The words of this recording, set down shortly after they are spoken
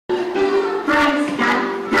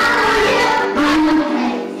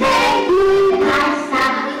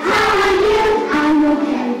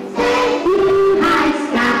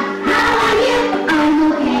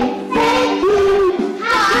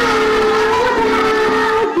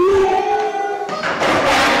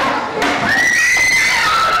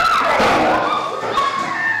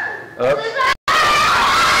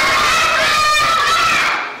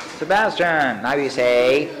question. Now you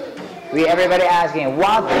say, everybody asking,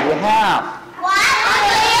 what do you have? What do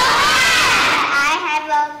you have? I have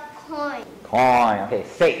a coin. Coin. Okay,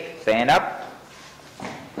 safe. Stand up.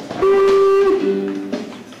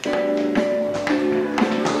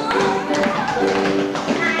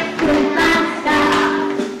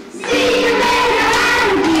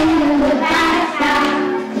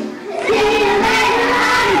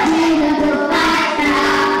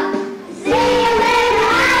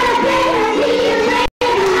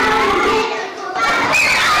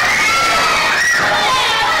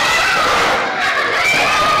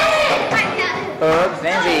 Oops,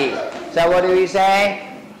 Nancy. So what do you say?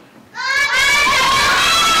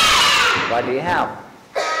 What do you have?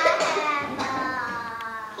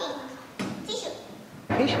 Tissue.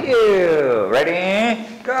 Tissue. Ready?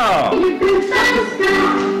 Go.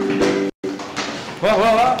 Whoa,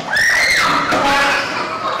 whoa, whoa.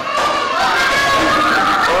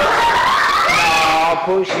 No,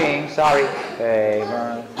 pushing. Sorry. Okay,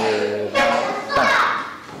 1, 2, 3, stop.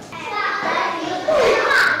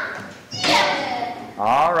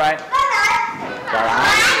 All right.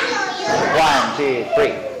 1, 2,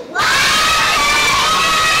 3.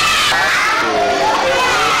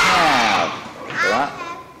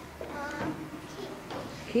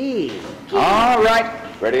 Key. All right.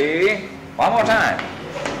 Ready? One more time.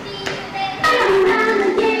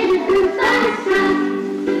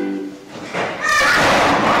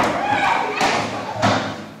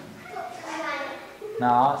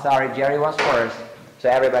 No, sorry, Jerry was first. So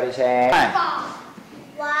everybody say.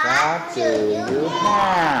 What do you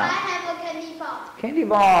have? I have a candy bar. Candy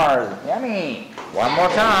bars. Yummy. One more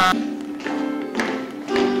time.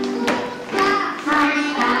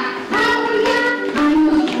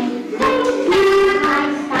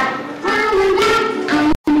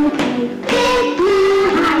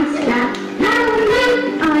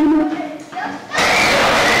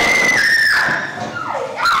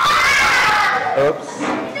 Oops.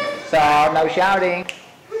 So no shouting.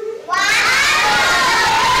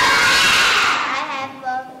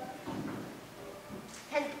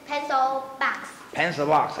 Pencil box. Pencil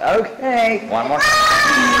box. Okay. One more time.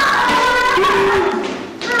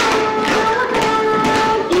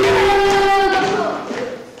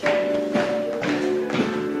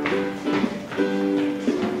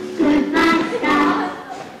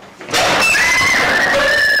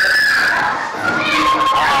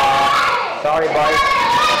 Sorry, boys.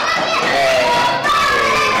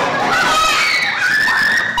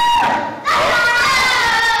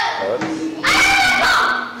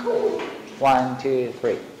 One, 2,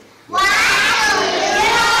 3. Wow! I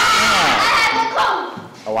have a comb.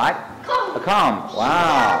 A what? Comb. A comb.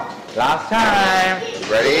 Wow. Last time.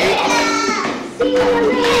 Ready? See you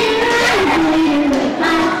later.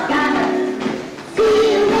 See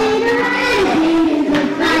you later.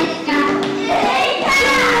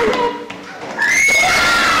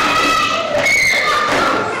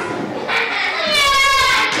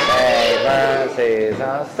 Versus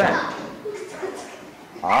a set.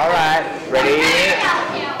 All right, ready? I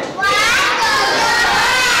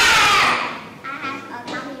have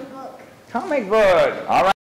a comic book. Comic book. All right.